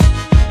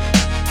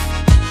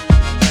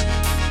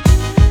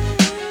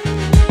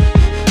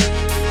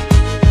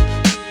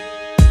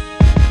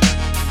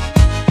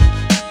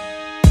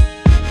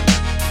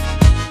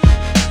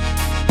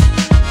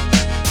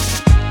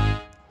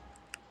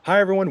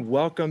everyone.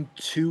 Welcome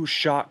to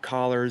Shot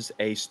Callers,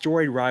 a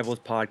storied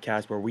rivals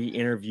podcast where we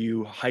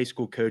interview high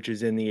school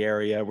coaches in the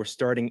area. We're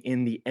starting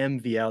in the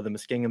MVL, the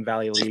Muskingum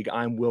Valley League.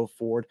 I'm Will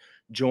Ford,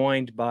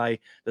 joined by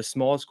the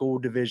small school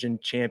division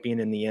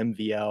champion in the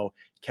MVL,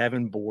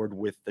 Kevin Board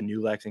with the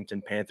new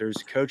Lexington Panthers.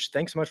 Coach,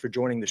 thanks so much for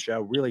joining the show.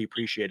 Really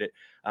appreciate it.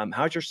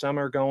 How's your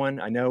summer going?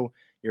 I know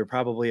you're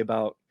probably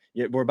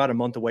we're about a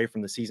month away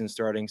from the season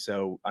starting.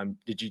 So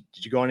did you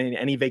go on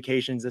any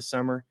vacations this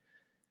summer?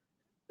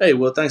 Hey,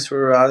 well, thanks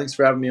for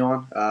having me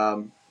on.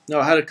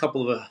 No, I had a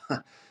couple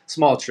of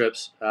small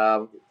trips.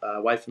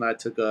 Wife and I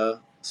took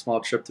a small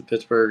trip to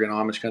Pittsburgh and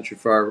Amish country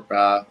for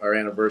our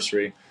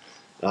anniversary,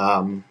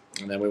 and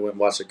then we went and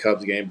watched the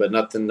Cubs game. But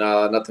nothing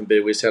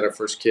big. We just had our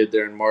first kid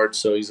there in March,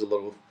 so he's a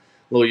little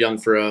young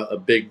for a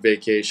big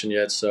vacation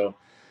yet. So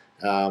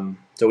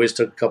we just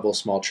took a couple of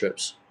small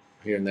trips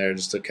here and there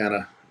just to kind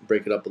of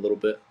break it up a little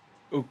bit.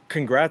 Oh,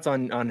 congrats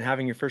on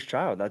having your first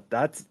child.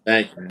 That's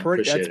Thank you, man. that's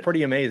Appreciate it.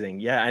 pretty amazing.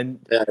 Yeah,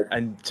 Yeah,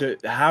 and to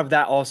have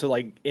that also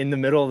like in the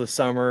middle of the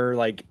summer,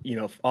 like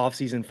off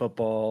season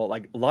football,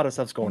 like a lot of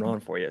stuff's going on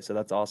for you. So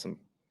that's awesome.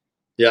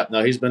 Yeah,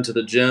 no, he's been to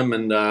the gym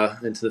and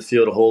into the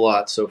field a whole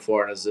lot so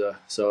far, and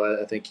so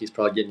I think he's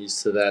probably getting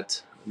used to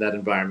that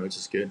environment, which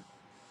is good.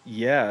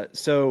 Yeah.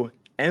 So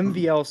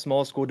MVL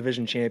Small School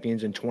Division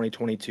champions in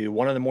 2022,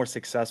 one of the more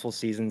successful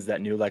seasons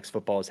that New Lex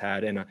football has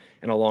had in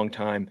a long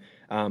time.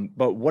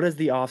 But what does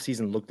the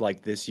offseason look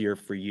like this year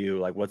for you?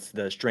 Like, what's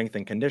the strength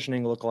and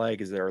conditioning look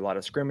like? Is there a lot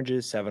of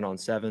scrimmages,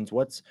 7-on-7s?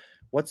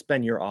 What's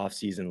been your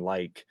offseason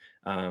like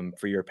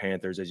for your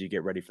Panthers as you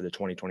get ready for the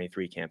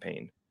 2023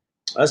 campaign?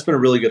 That's been a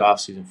really good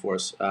offseason for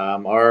us.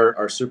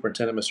 Our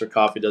superintendent, Mr.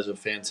 Coffey, does a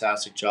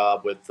fantastic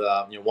job with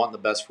wanting the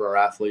best for our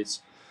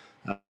athletes.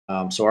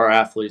 So our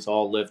athletes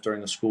all lift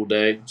during the school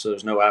day, so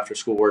there's no after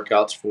school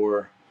workouts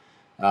for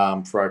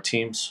our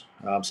teams.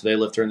 So they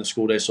lift during the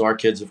school day. So our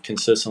kids have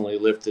consistently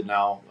lifted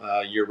now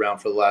year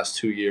round for the last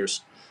 2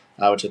 years,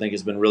 which I think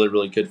has been really,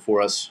 really good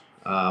for us.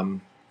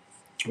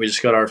 We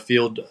just got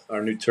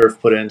our new turf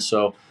put in,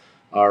 so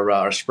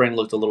our spring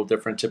looked a little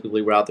different.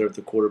 Typically, we're out there with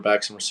the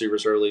quarterbacks and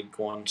receivers early,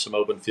 going some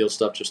open field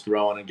stuff, just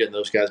throwing and getting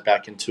those guys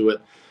back into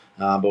it.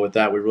 But with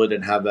that, we really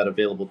didn't have that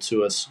available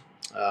to us.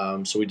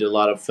 So we did a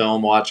lot of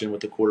film watching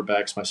with the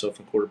quarterbacks, myself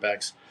and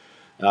quarterbacks.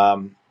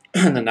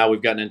 And then now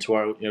we've gotten into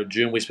our,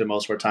 June. We spend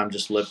most of our time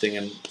just lifting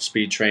and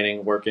speed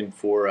training, working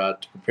to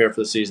prepare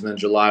for the season. Then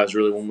July is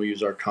really when we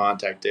use our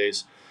contact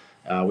days.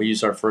 We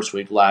used our first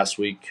week last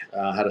week.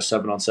 Had a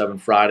 7-on-7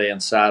 Friday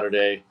and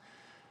Saturday,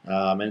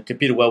 and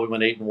competed well. We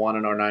went 8-1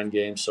 in our 9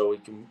 games, so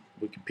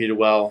we competed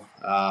well.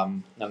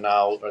 And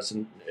now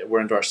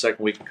we're into our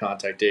second week of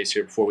contact days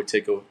here before we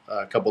take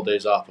a couple of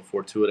days off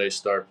before 2-a-days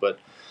start. But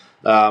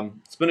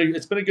it's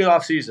been a good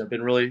off season. I've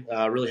been really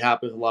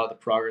happy with a lot of the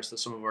progress that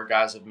some of our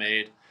guys have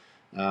made.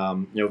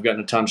 We've gotten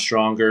a ton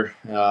stronger.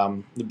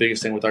 The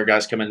biggest thing with our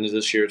guys coming into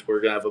this year is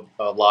we're going to have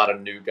a lot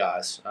of new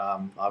guys.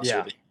 Obviously,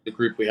 Yeah. the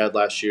group we had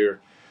last year.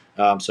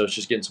 So it's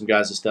just getting some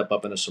guys to step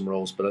up into some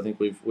roles. But I think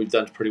we've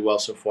done pretty well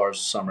so far as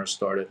the summer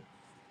started.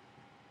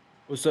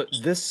 Well, so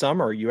this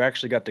summer, you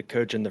actually got to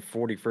coach in the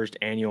 41st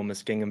annual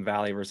Muskingum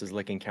Valley versus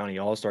Licking County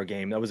All-Star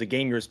game. That was a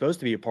game you were supposed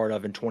to be a part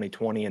of in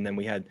 2020, and then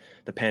we had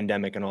the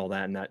pandemic and all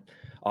that, and that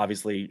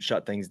obviously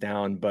shut things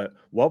down. But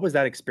what was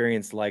that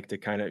experience like to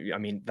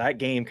that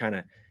game kind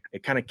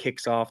of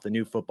kicks off the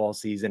new football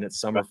season. It's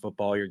summer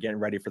football. You're getting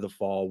ready for the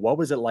fall. What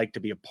was it like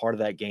to be a part of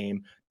that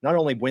game? Not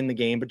only win the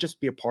game, but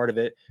just be a part of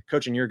it,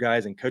 coaching your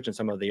guys and coaching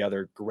some of the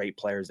other great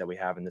players that we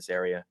have in this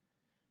area.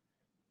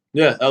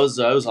 Yeah, it was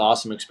an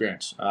awesome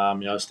experience. I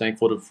was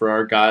thankful for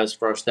our guys,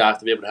 for our staff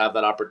to be able to have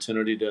that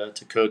opportunity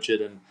to coach it,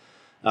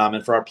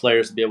 and for our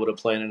players to be able to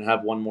play in and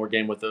have one more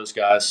game with those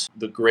guys,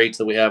 the greats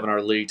that we have in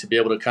our league, to be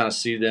able to kind of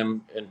see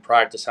them in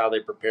practice, how they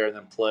prepare and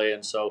then play.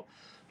 And so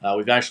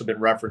we've actually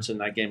been referencing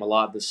that game a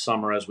lot this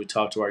summer as we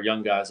talk to our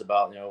young guys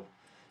about,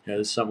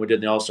 this is something we did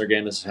in the All-Star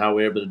game. This is how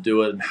we were able to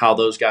do it and how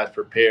those guys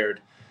prepared.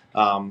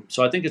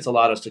 So I think it's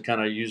allowed us to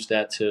kind of use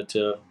that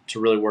to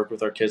really work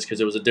with our kids because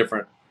it was a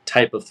different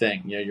type of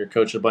thing. You're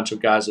coaching a bunch of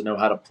guys that know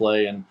how to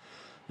play, and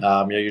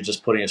you're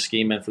just putting a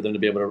scheme in for them to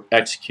be able to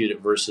execute it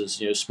versus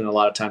spend a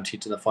lot of time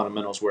teaching the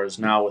fundamentals. Whereas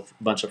now with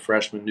a bunch of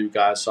freshmen, new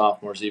guys,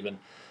 sophomores, even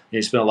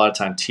you spend a lot of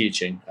time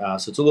teaching.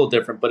 So it's a little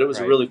different, but it was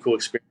a Right. really cool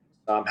experience.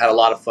 Had a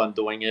lot of fun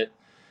doing it,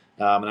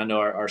 and I know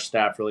our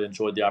staff really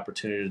enjoyed the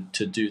opportunity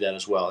to do that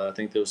as well. And I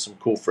think there was some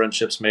cool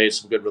friendships made,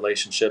 some good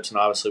relationships, and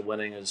obviously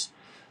winning is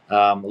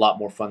a lot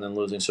more fun than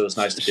losing. So it's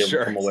nice to be able to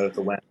Sure. come away with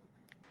the win.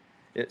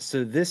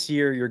 So this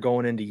year you're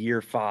going into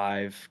year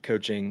 5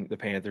 coaching the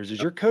Panthers.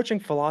 Is your coaching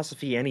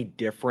philosophy any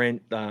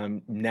different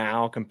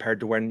now compared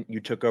to when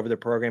you took over the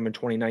program in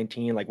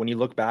 2019? Like when you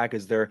look back,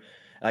 is there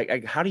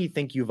how do you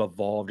think you've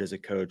evolved as a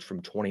coach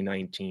from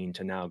 2019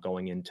 to now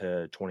going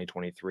into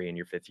 2023 in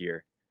your 5th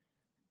year?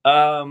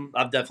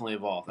 I've definitely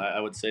evolved. I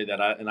would say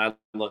that, I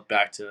look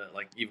back to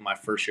like even my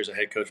first year as a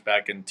head coach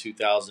back in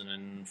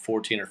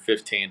 2014 or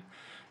 15,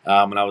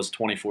 when I was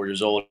 24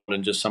 years old,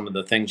 and just some of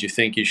the things you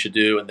think you should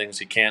do and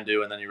things you can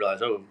do, and then you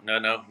realize, oh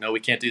no, we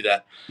can't do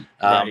that.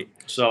 Right.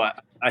 So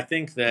I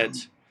think that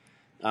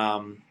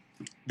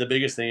the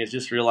biggest thing is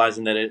just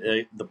realizing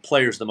that the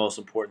player is the most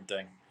important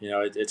thing.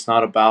 It's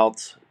not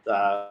about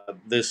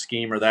this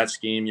scheme or that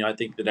scheme. I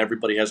think that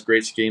everybody has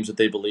great schemes that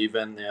they believe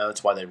in.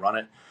 That's why they run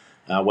it.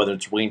 Whether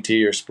it's wing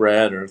T or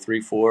spread or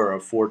 3-4 or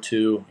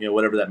 4-2,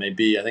 whatever that may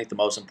be. I think the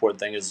most important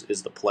thing is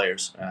the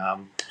players,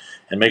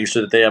 and making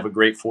sure that they have a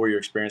great 4-year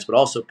experience, but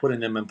also putting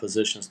them in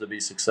positions to be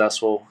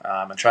successful,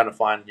 and trying to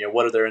find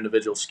what are their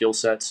individual skill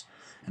sets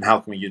and how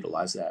can we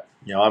utilize that.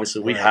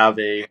 Obviously we Right. have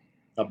a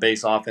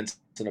base offense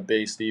and a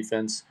base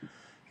defense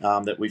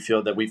that we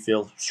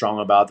feel strong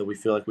about, that we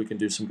feel like we can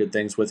do some good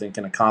things with and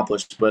can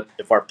accomplish. But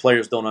if our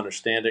players don't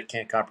understand it,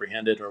 can't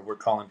comprehend it, or we're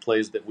calling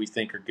plays that we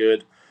think are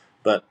good,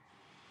 but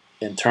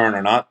in turn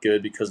are not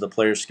good because the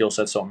players' skill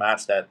sets don't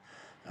match that,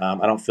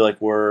 I don't feel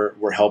like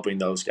we're helping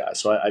those guys.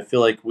 So I feel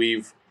like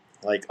we've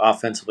like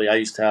offensively, I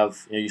used to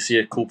have you see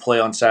a cool play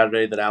on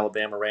Saturday that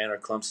Alabama ran or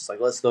Clemson's like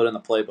let's throw it in the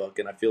playbook,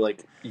 and I feel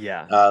like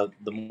Yeah.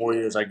 the more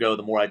years I go,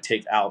 the more I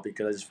take out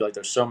because I just feel like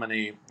there's so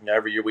many.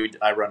 Every year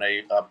I run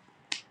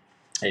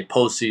a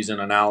postseason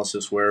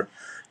analysis where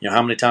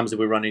how many times did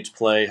we run each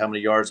play, how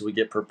many yards did we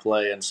get per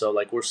play, and so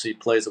like we'll see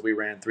plays that we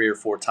ran 3 or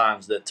 4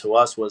 times that to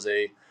us was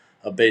a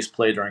base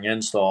play during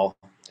install,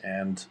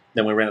 and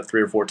then we ran it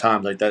 3 or 4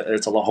 times like that.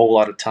 It's a whole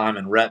lot of time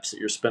and reps that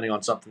you're spending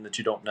on something that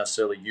you don't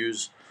necessarily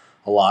use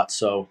a lot.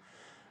 So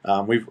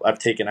I've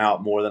taken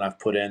out more than I've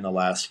put in the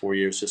last 4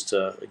 years just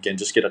to again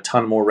just get a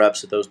ton more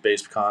reps at those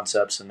base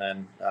concepts, and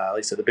then like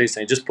I said, the base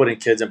thing, just putting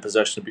kids in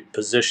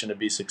position to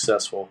be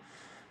successful.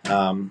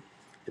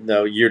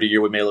 Though year to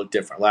year we may look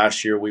different.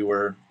 Last year we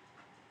were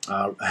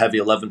heavy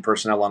 11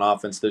 personnel on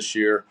offense. This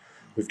year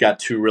we've got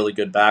 2 really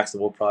good backs that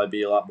will probably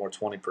be a lot more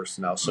 20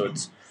 personnel. So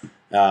it's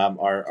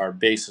our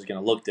base is going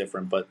to look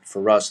different, but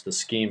for us the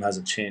scheme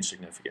hasn't changed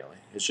significantly.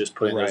 It's just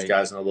putting those Right.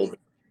 guys in a little bit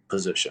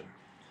position.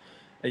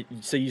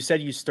 So you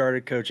said you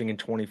started coaching in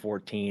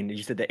 2014.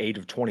 You said the age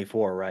of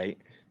 24, right?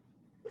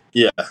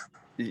 Yeah,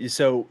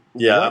 So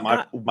yeah. what My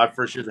got my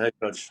first year as head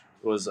coach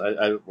was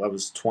I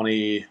was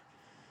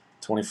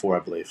 24, I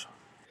believe.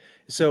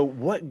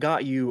 what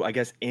got you, I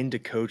guess, into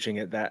coaching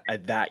at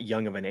that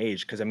young of an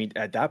age? Because I mean,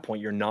 at that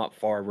point, you're not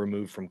far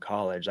removed from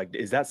college. Like,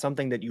 is that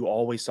something that you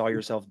always saw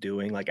yourself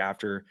doing? Like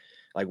after,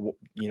 like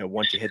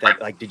once you hit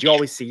that, like, did you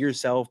always see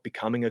yourself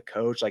becoming a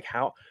coach? Like,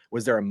 how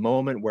was there a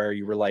moment where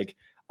you were like,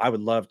 I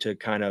would love to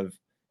kind of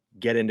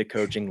get into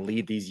coaching,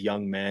 lead these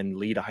young men,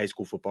 lead a high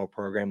school football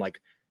program? Like,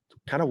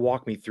 kind of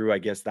walk me through, I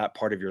guess, that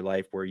part of your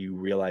life where you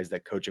realized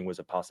that coaching was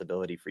a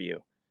possibility for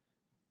you.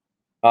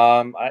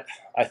 I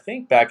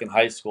think back in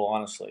high school,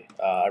 honestly,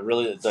 I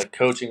really the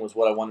coaching was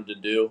what I wanted to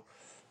do,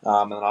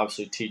 and then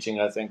obviously teaching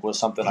I think was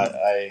something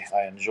I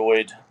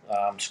enjoyed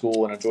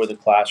school and enjoyed the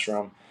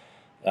classroom,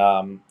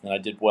 and I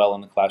did well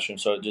in the classroom,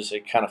 so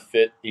it kind of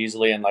fit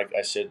easily. And like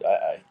I said,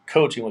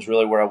 coaching was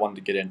really where I wanted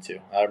to get into.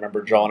 I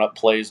remember drawing up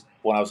plays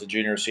when I was a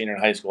junior or senior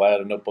in high school. I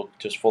had a notebook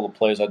just full of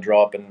plays I'd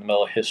draw up in the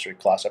middle of history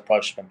class. I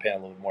probably should have been paying a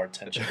little bit more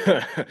attention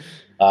to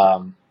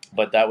it.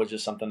 But that was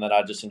just something that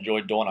I just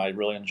enjoyed doing. I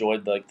really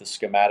enjoyed like the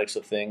schematics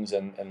of things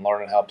and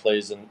learning how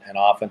plays and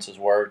offenses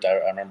worked. I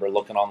remember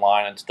looking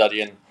online and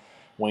studying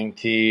wing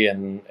T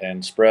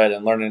and spread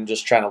and learning,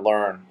 just trying to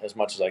learn as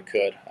much as I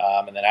could.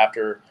 And then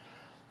after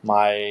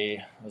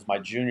it was my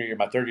junior year,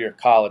 my third year of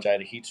college, I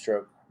had a heat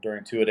stroke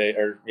during 2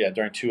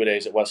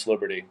 days at West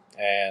Liberty,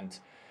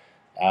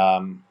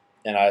 um,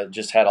 and I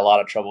just had a lot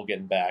of trouble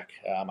getting back.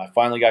 I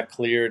finally got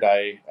cleared.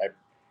 I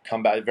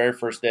come back the very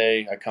first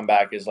day. I come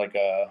back as like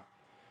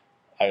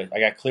I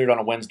got cleared on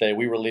a Wednesday.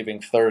 We were leaving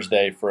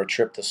Thursday for a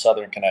trip to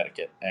Southern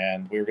Connecticut,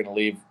 and we were going to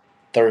leave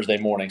Thursday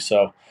morning.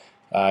 So,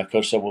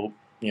 coach said, "Well,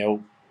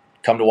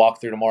 come to walk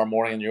through tomorrow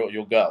morning, and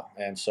you'll go."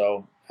 And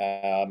so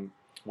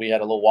we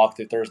had a little walk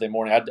through Thursday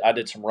morning. I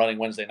did some running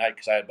Wednesday night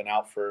because I had been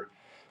out for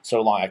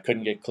so long. I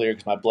couldn't get clear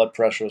because my blood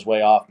pressure was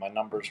way off. My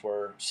numbers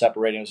were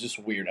separating. It was just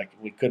weird.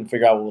 We couldn't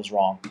figure out what was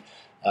wrong.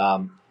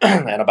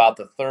 And about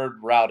the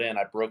third route in,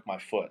 I broke my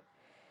foot.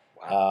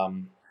 Wow.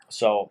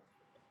 So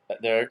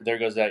there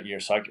goes that year.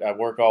 So I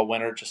work all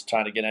winter just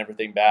trying to get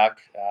everything back,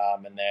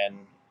 and then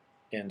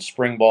in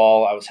spring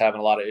ball I was having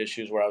a lot of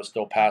issues where I was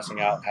still passing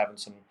out and having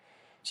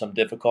some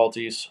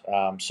difficulties.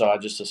 So I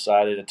just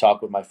decided to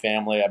talk with my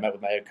family. I met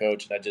with my head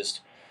coach, and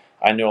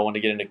I knew I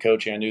wanted to get into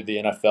coaching. I knew the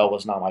NFL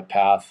was not my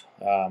path.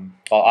 Well,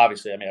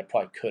 obviously, I mean, I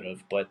probably could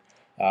have, but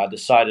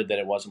decided that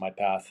it wasn't my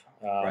path.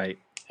 Right.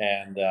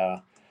 And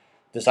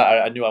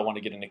I knew I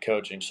wanted to get into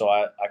coaching, so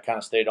I kind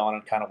of stayed on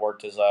and kind of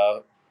worked as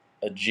a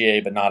GA,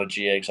 but not a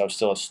GA because I was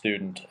still a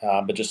student.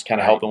 But just kind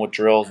of Right. helping with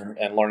drills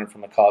and learning from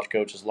the college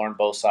coaches, learn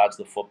both sides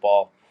of the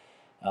football.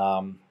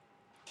 Um,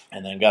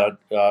 and then got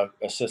a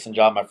assistant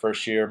job my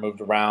first year,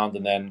 moved around,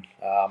 and then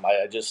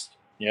I just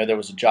there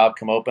was a job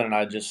come open, and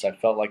I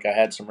felt like I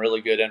had some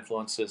really good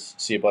influences.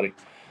 See you, buddy.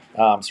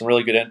 Some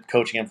really good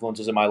coaching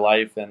influences in my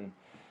life, and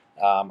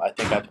I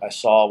think I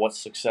saw what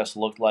success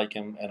looked like,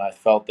 and I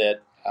felt that.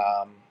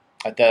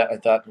 I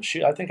thought,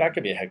 shoot, I think I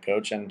could be a head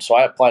coach, and so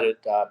I applied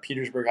at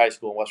Petersburg High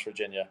School in West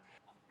Virginia.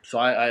 So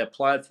I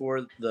applied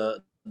for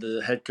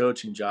the head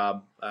coaching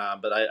job,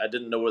 but I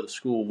didn't know where the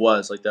school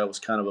was. Like that was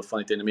kind of a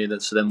funny thing to me.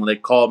 So then when they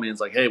called me and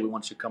it's like, hey, we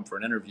want you to come for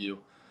an interview,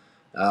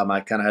 I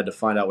kind of had to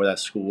find out where that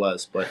school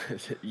was. But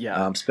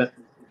Yeah.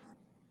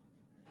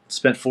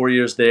 spent 4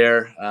 years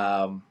there.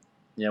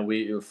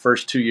 We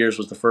first 2 years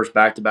was the first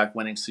back-to-back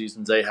winning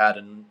seasons they had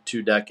in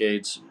 2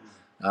 decades,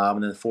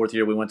 and then the fourth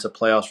year we went to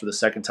playoffs for the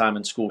second time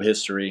in school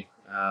history.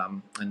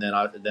 And then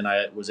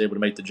I was able to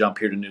make the jump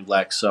here to New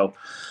Lex. So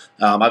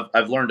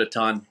I've learned a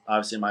ton.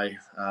 Obviously, my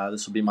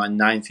this will be my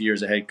ninth year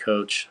as a head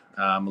coach,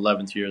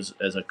 11th year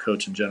as a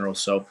coach in general.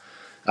 So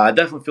I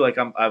definitely feel like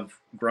I've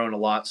grown a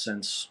lot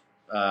since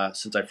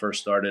I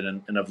first started,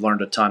 and I've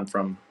learned a ton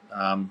from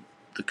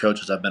the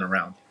coaches I've been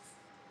around.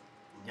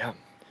 Yeah.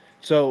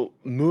 So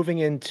moving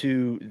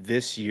into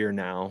this year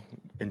now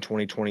in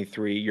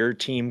 2023, your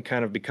team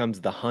kind of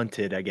becomes the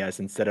hunted, I guess,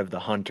 instead of the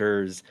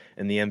hunters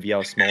in the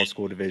MVL small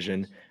school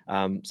division.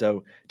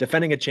 So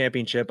defending a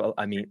championship,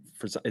 I mean,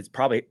 it's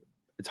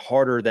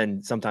harder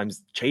than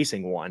sometimes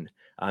chasing one.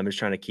 Is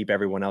trying to keep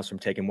everyone else from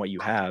taking what you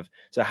have.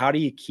 So how do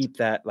you keep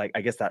that, like,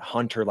 I guess, that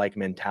hunter like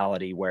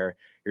mentality where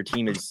your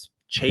team is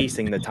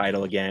chasing the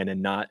title again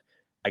and not,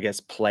 I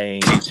guess,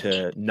 playing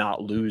to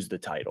not lose the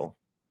title?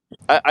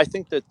 I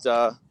think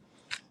that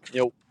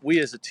we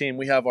as a team,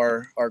 we have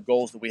our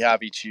goals that we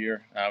have each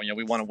year.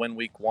 We want to win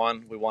week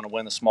one. We want to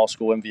win the small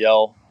school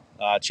MVL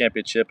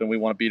championship, and we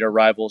want to beat our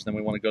rivals. Then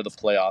we want to go to the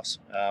playoffs.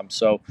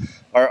 So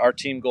our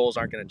team goals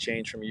aren't going to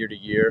change from year to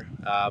year.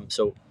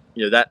 So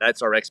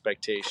that's our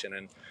expectation.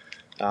 And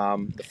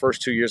the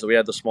first 2 years that we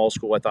had the small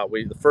school, I thought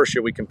the first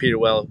year we competed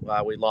well.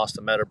 We lost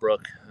to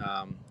Meadowbrook,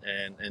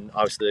 and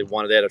obviously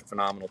they had a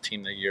phenomenal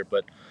team that year,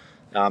 but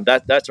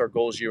that's our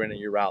goals year in and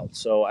year out.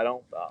 So I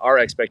don't. Our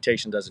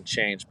expectation doesn't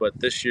change. But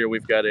this year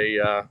we've got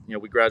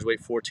we graduate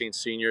 14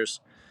 seniors.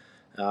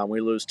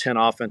 We lose 10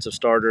 offensive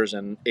starters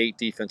and 8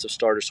 defensive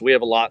starters. So we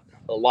have a lot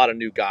of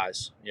new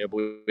guys. But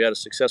we had a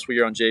successful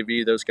year on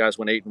JV. Those guys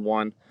went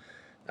 8-1.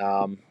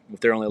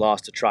 With their only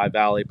loss to Tri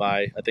Valley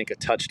by I think a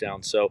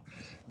touchdown. So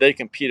they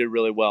competed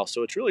really well.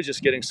 So it's really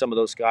just getting some of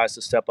those guys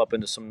to step up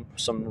into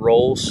some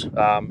roles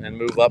and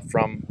move up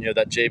from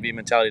that JV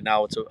mentality.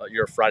 Now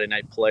you're a Friday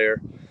night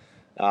player.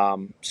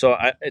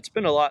 It's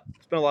been a lot.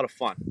 It's been a lot of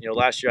fun.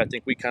 Last year I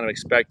think we kind of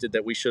expected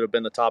that we should have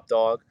been the top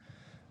dog.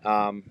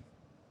 Um,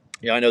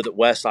 I know that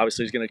West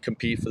obviously is going to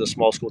compete for the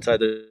small school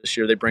title this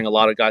year. They bring a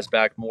lot of guys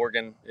back.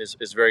 Morgan is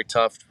very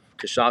tough.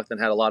 Coshocton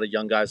had a lot of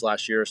young guys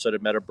last year. So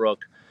did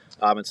Meadowbrook,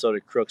 and so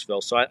did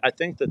Crooksville. So I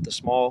think that the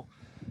small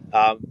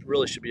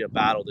really should be a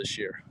battle this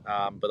year.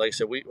 But like I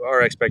said,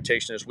 our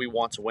expectation is we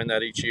want to win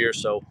that each year.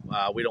 So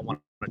we don't want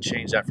to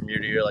change that from year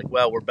to year. Like,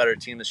 well, we're a better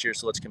team this year,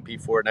 so let's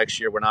compete for it. Next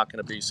year, we're not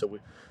going to be. So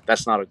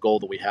that's not a goal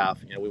that we have.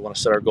 We want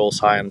to set our goals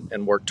high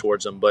and work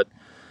towards them. But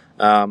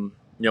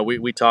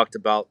we talked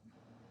about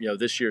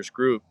this year's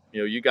group.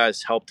 You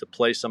guys helped to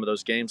play some of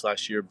those games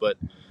last year, but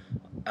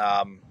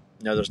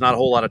there's not a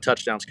whole lot of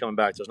touchdowns coming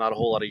back. There's not a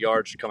whole lot of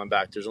yards coming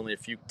back. There's only a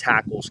few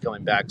tackles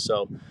coming back.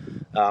 So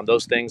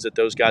those things that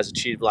those guys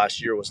achieved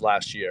last year was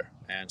last year.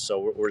 And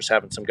so we're just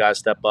having some guys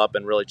step up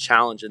and really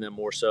challenging them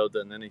more so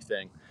than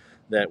anything,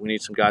 that we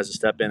need some guys to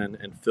step in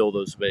and fill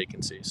those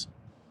vacancies.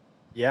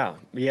 Yeah,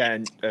 yeah,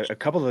 and a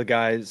couple of the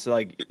guys,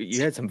 like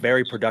you had some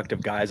very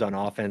productive guys on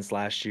offense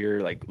last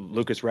year, like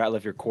Lucas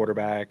Ratliff, your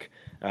quarterback,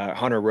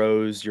 Hunter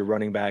Rose, your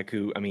running back,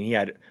 who I mean, he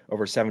had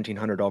over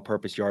 1,700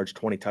 all-purpose yards,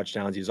 20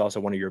 touchdowns. He's also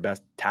one of your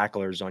best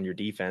tacklers on your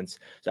defense.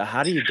 So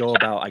how do you go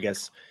about, I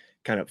guess,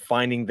 kind of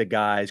finding the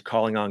guys,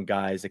 calling on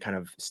guys to kind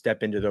of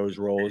step into those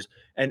roles,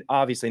 and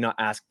obviously not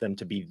ask them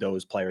to be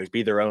those players,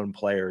 be their own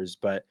players,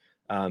 but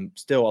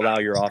still allow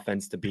your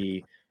offense to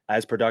be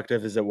as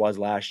productive as it was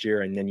last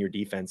year, and then your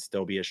defense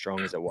still be as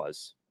strong as it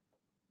was?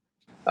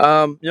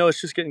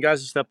 It's just getting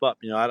guys to step up.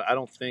 I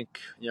don't think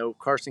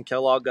Carson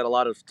Kellogg got a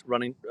lot of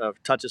running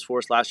touches for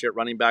us last year at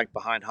running back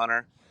behind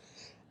Hunter.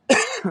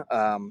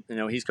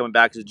 He's coming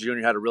back as a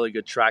junior. Had a really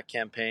good track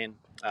campaign,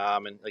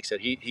 and like I said,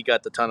 he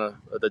got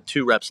the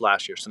 2 reps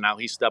last year. So now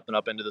he's stepping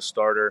up into the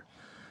starter.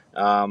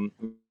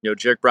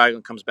 Jake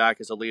Bragland comes back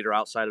as a leader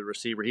outside of the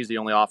receiver. He's the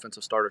only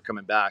offensive starter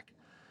coming back.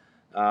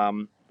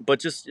 But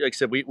just like I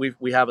said,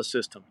 we have a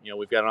system.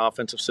 We've got an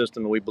offensive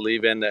system that we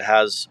believe in that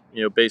has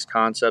base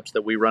concepts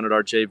that we run at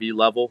our JV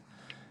level,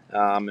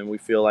 and we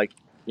feel like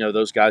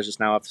those guys just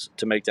now have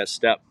to make that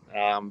step.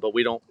 But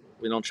we don't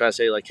try to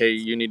say like, hey,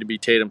 you need to be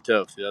Tatum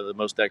Toth, the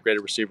most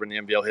decorated receiver in the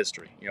NBL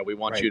history. We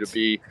want you to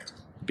Right.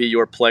 be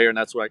your player, and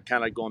that's what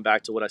kind of going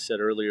back to what I said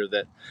earlier,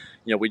 that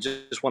we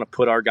just want to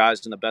put our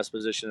guys in the best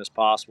position as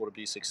possible to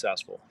be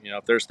successful.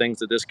 If there's things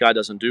that this guy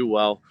doesn't do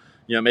well,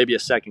 maybe a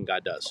second guy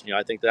does.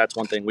 I think that's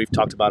one thing we've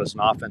talked about as an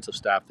offensive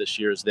staff this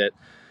year, is that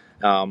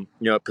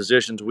at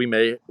positions we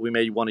may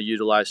want to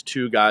utilize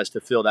 2 guys to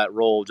fill that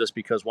role, just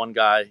because one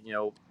guy,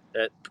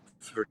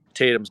 for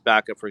Tatum's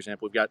backup, for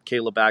example, we've got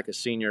Caleb back, a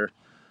senior,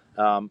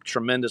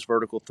 tremendous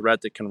vertical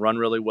threat that can run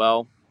really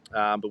well.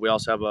 But we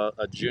also have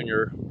a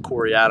junior,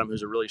 Corey Adam,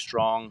 who's a really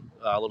strong,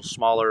 a little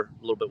smaller,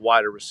 a little bit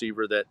wider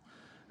receiver that,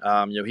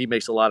 he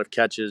makes a lot of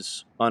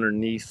catches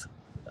underneath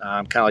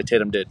kind of like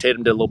Tatum did.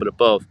 Tatum did a little bit of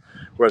both,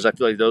 whereas I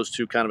feel like those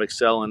two kind of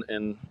excel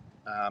in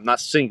not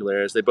singular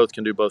areas. They both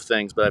can do both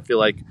things, but I feel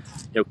like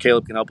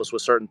Caleb can help us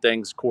with certain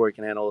things. Corey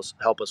can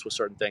help us with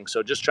certain things.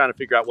 So just trying to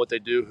figure out what they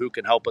do, who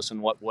can help us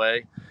in what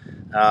way,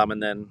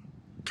 and then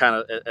kind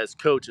of as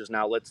coaches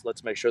now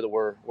let's make sure that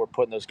we're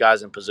putting those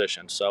guys in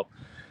position. So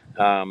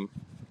um,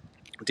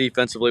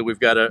 defensively, we've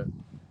got to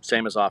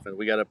same as often.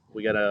 We got to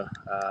get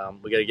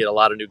a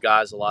lot of new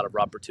guys, a lot of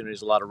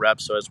opportunities, a lot of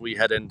reps. So as we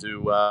head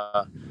into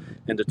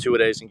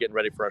two-a-days and getting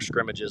ready for our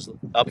scrimmages,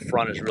 up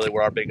front is really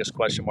where our biggest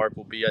question mark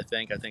will be. I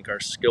think our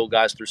skill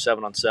guys through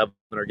 7-on-7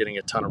 are getting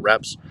a ton of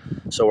reps.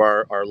 So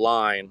our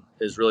line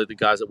is really the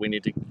guys that we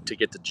need to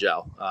get to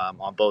gel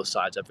on both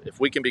sides. If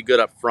we can be good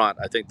up front,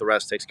 I think the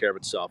rest takes care of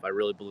itself. I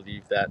really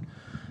believe that.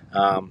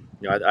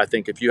 I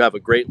think if you have a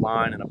great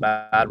line and a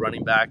bad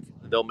running back,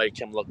 they'll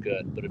make him look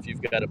good. But if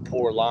you've got a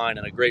poor line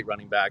and a great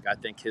running back, I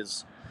think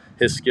his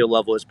skill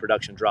level, his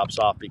production drops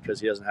off because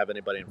he doesn't have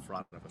anybody in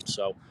front of him.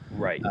 So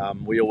Right.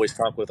 we always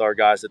talk with our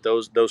guys that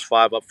those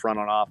five up front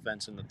on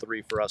offense and the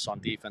three for us on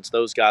defense,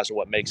 those guys are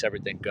what makes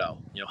everything go.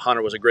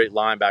 Hunter was a great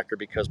linebacker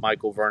because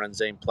Michael Vernon,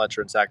 Zane Pletcher,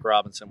 and Zach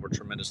Robinson were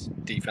tremendous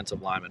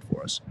defensive linemen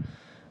for us.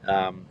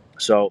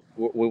 So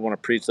we want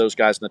to preach those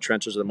guys in the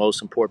trenches are the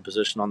most important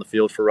position on the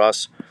field for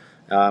us.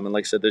 And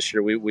like I said, this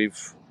year we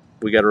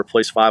got to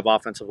replace 5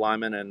 offensive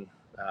linemen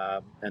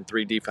and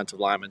 3 defensive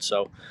linemen.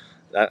 So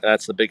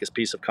that's the biggest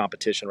piece of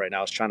competition right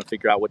now is trying to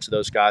figure out which of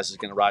those guys is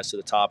going to rise to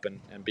the top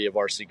and be a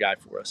varsity guy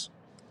for us.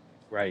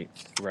 Right,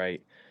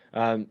 right.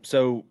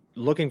 So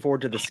looking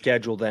forward to the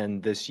schedule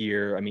then this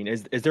year. I mean,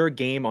 is there a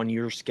game on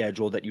your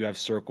schedule that you have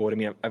circled? I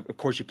mean, of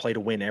course you play to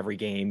win every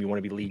game. You want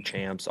to be league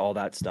champs, all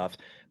that stuff.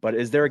 But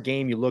is there a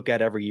game you look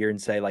at every year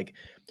and say, like,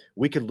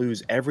 we could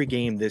lose every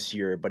game this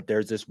year, but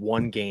there's this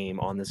one game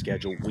on the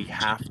schedule. We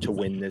have to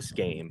win this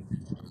game.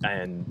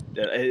 And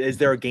is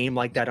there a game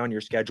like that on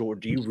your schedule, or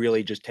do you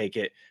really just take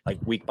it like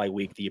week by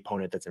week, the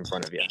opponent that's in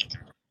front of you?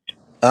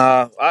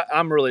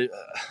 I'm really.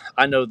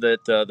 I know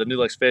that the New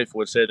Lex faithful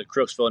would say that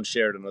Crooksville and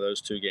Sheridan are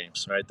those 2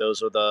 games, right?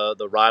 Those are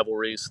the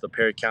rivalries, the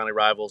Perry County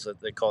rivals that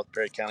they call it the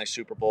Perry County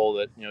Super Bowl.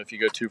 That if you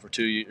go 2 for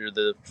 2, you're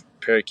the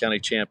Perry County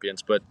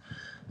champions. But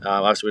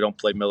obviously, we don't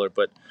play Miller,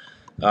 but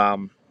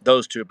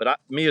those 2. But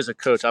me as a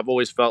coach, I've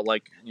always felt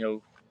like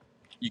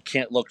you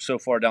can't look so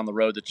far down the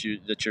road that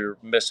you're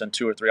missing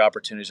 2 or 3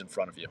 opportunities in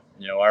front of you.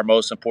 Our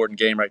most important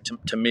game, right,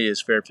 to me, is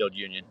Fairfield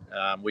Union,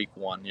 week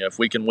 1. If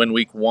we can win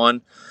week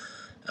 1.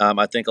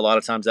 I think a lot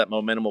of times that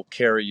momentum will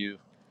carry you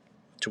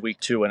to week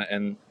 2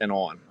 and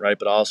on, right?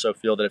 But I also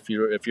feel that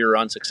if you're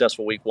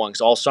unsuccessful week 1,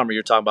 because all summer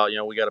you're talking about,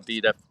 we got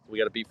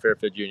to beat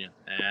Fairfield Union,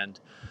 and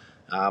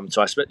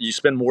so you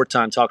spend more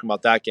time talking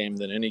about that game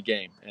than any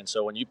game, and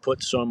so when you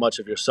put so much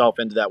of yourself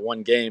into that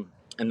one game,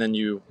 and then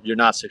you're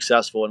not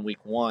successful in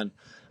week 1,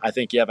 I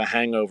think you have a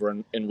hangover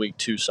in week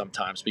 2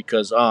 sometimes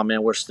because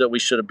we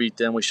should have beat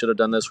them, we should have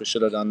done this, we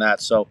should have done that.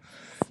 So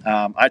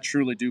I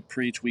truly do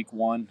preach week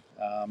 1.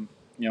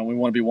 We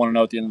want to be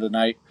 1-0 at the end of the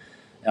night,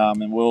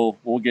 and we'll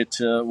get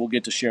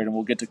to Sheridan,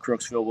 we'll get to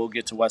Crooksville, we'll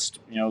get to West,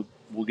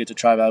 we'll get to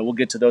Tri-Valley, we'll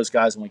get to those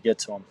guys when we get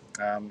to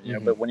them.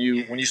 But when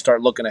you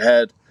start looking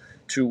ahead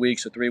 2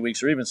 weeks or 3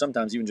 weeks, or even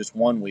sometimes even just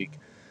 1 week,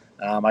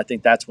 I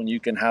think that's when you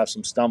can have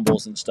some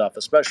stumbles and stuff,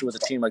 especially with a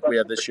team like we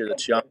have this year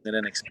that's young and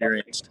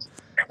inexperienced.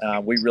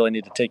 We really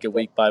need to take it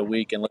week by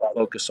week and let's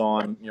focus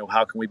on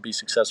how can we be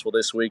successful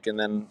this week, and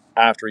then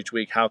after each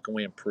week, how can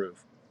we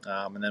improve.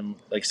 And then,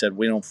 like I said,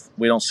 we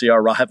don't see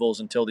our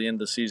rivals until the end of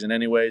the season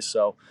anyway.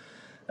 So,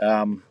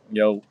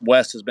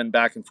 West has been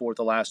back and forth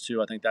the last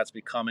 2. I think that's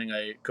becoming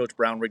Coach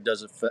Brownrigg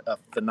does a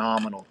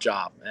phenomenal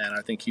job, and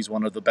I think he's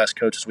one of the best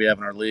coaches we have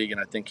in our league. And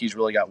I think he's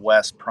really got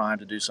West primed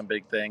to do some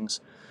big things.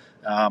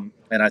 And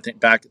I think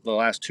the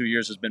last 2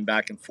 years has been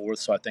back and forth.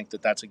 So I think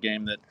that's a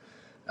game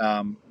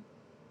that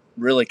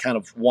really kind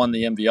of won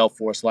the MVL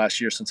for us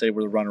last year since they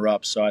were the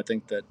runner-up. So I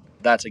think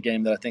that's a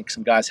game that I think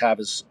some guys have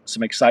is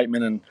some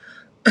excitement and.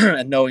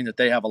 And knowing that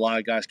they have a lot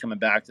of guys coming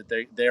back, that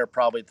they're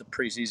probably the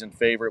preseason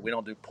favorite. We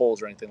don't do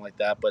polls or anything like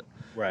that, but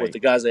Right. with the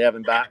guys they have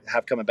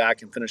coming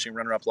back and finishing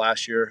runner-up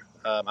last year,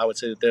 I would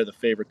say that they're the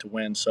favorite to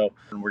win. So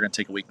we're going to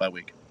take it week by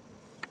week.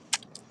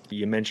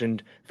 You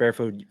mentioned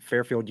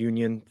Fairfield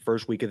Union,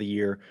 first week of the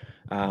year.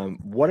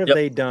 What have Yep.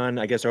 they done,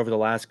 I guess, over the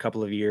last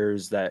couple of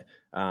years that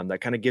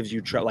kind of gives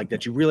you like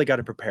that you really got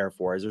to prepare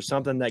for? Is there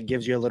something that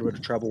gives you a little bit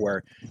of trouble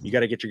where you got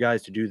to get your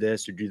guys to do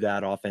this or do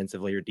that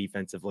offensively or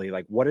defensively?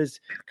 Like, what is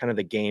kind of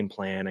the game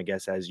plan, I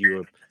guess, as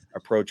you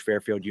approach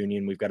Fairfield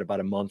Union? We've got about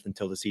a month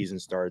until the season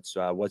starts.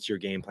 What's your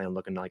game plan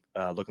looking like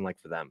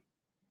for them?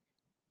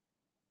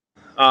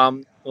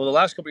 Well, the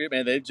last couple of years,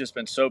 man, they've just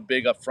been so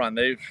big up front.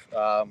 They've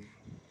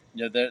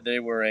they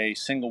were a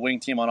single wing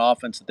team on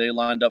offense that they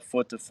lined up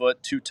foot to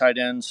foot, 2 tight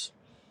ends,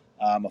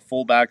 a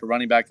fullback, a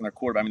running back, and their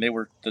quarterback. I mean, they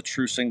were the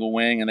true single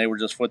wing, and they were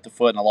just foot to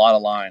foot and a lot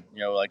of line.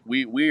 Like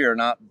we are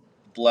not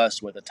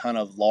blessed with a ton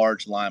of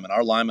large linemen.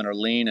 Our linemen are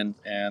lean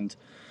and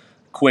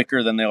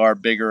quicker than they are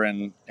bigger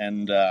and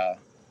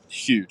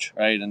huge,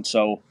 right? And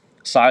so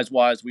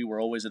size-wise, we were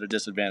always at a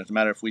disadvantage. No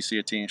matter if we see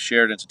a team,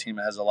 Sheridan's a team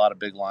that has a lot of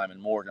big linemen,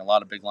 Morgan, a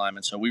lot of big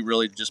linemen. So we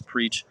really just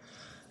preach,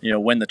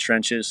 win the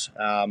trenches.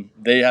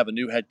 They have a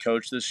new head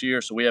coach this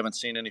year, so we haven't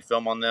seen any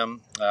film on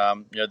them.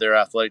 Their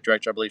athletic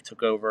director, I believe,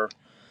 took over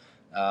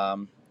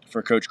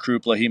for Coach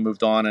Krupla. He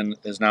moved on and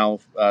is now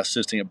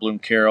assisting at Bloom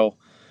Carroll.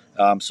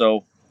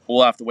 So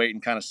we'll have to wait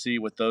and kind of see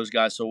with those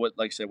guys. So like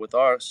I said, with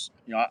ours,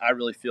 I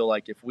really feel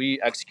like if we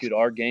execute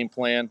our game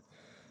plan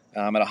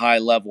at a high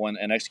level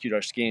and execute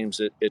our schemes,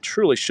 it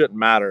truly shouldn't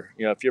matter.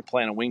 If you're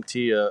playing a wing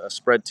tee, a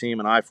spread team,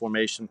 an I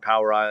formation,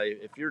 power I,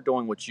 if you're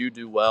doing what you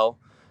do well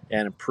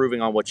and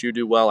improving on what you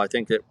do well, I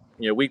think that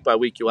week by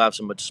week you'll have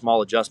some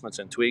small adjustments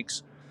and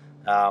tweaks.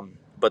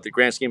 But the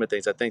grand scheme of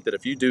things, I think that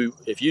if you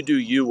do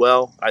you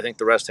well, I think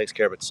the rest takes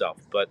care of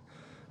itself. But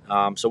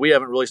so we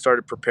haven't really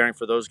started preparing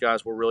for those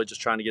guys. We're really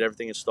just trying to get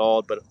everything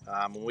installed. But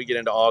when we get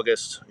into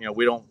August,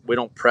 we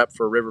don't prep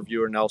for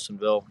Riverview or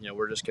Nelsonville.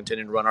 We're just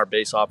continuing to run our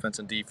base offense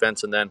and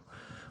defense, and then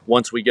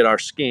once we get our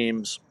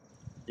schemes,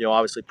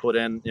 obviously put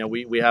in.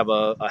 We have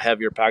a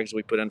heavier package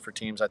we put in for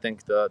teams. I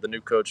think the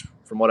new coach,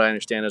 from what I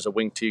understand, is a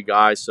wing T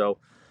guy. So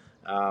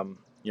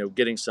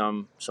getting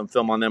some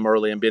film on them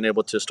early and being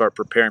able to start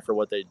preparing for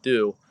what they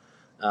do.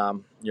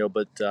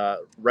 But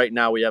right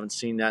now we haven't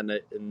seen that,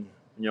 and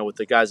with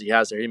the guys he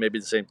has there, he may be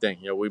the same thing.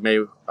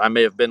 I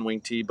may have been wing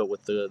T, but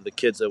with the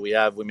kids that we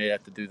have, we may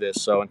have to do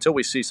this. So until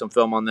we see some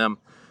film on them,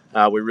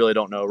 we really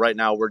don't know. Right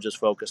now, we're just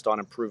focused on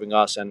improving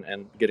us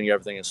and getting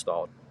everything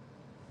installed.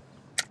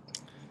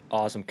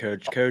 Awesome,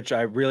 Coach. Coach,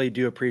 I really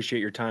do appreciate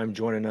your time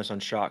joining us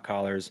on Shot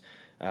Callers.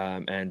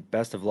 And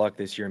best of luck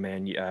this year,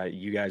 man.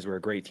 You guys were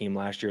a great team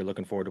last year.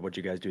 Looking forward to what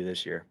you guys do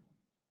this year.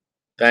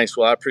 Thanks.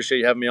 Well, I appreciate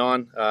you having me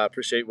on.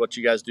 Appreciate what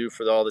you guys do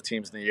for all the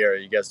teams in the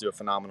area. You guys do a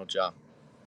phenomenal job.